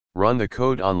Run the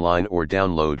code online or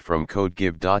download from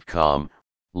codegive.com,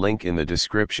 link in the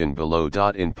description below.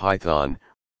 In Python,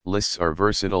 lists are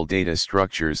versatile data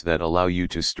structures that allow you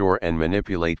to store and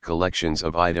manipulate collections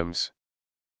of items.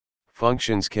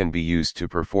 Functions can be used to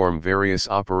perform various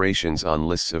operations on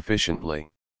lists efficiently.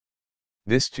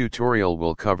 This tutorial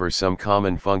will cover some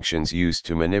common functions used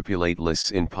to manipulate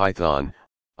lists in Python,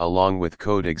 along with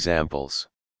code examples.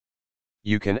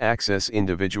 You can access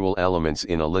individual elements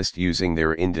in a list using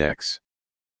their index.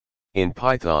 In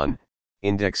Python,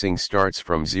 indexing starts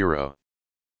from 0.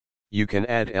 You can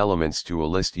add elements to a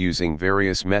list using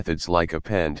various methods like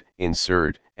append,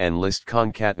 insert, and list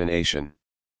concatenation.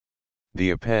 The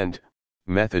append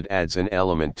method adds an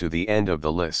element to the end of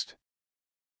the list.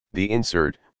 The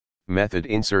insert method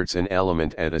inserts an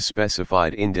element at a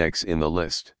specified index in the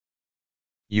list.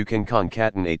 You can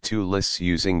concatenate two lists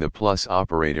using the plus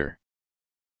operator.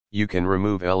 You can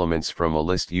remove elements from a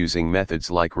list using methods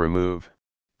like remove,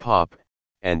 pop,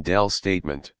 and del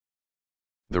statement.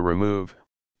 The remove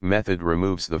method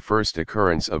removes the first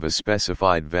occurrence of a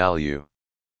specified value.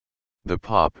 The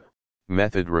pop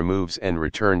method removes and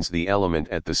returns the element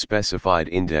at the specified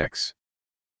index.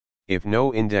 If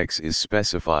no index is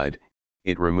specified,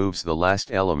 it removes the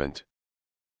last element.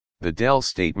 The del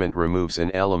statement removes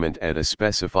an element at a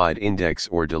specified index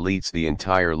or deletes the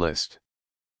entire list.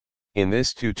 In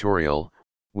this tutorial,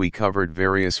 we covered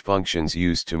various functions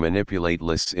used to manipulate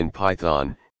lists in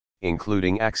Python,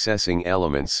 including accessing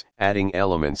elements, adding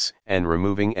elements, and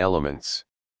removing elements.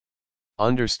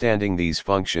 Understanding these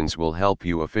functions will help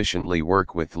you efficiently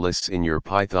work with lists in your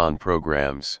Python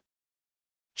programs.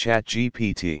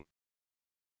 ChatGPT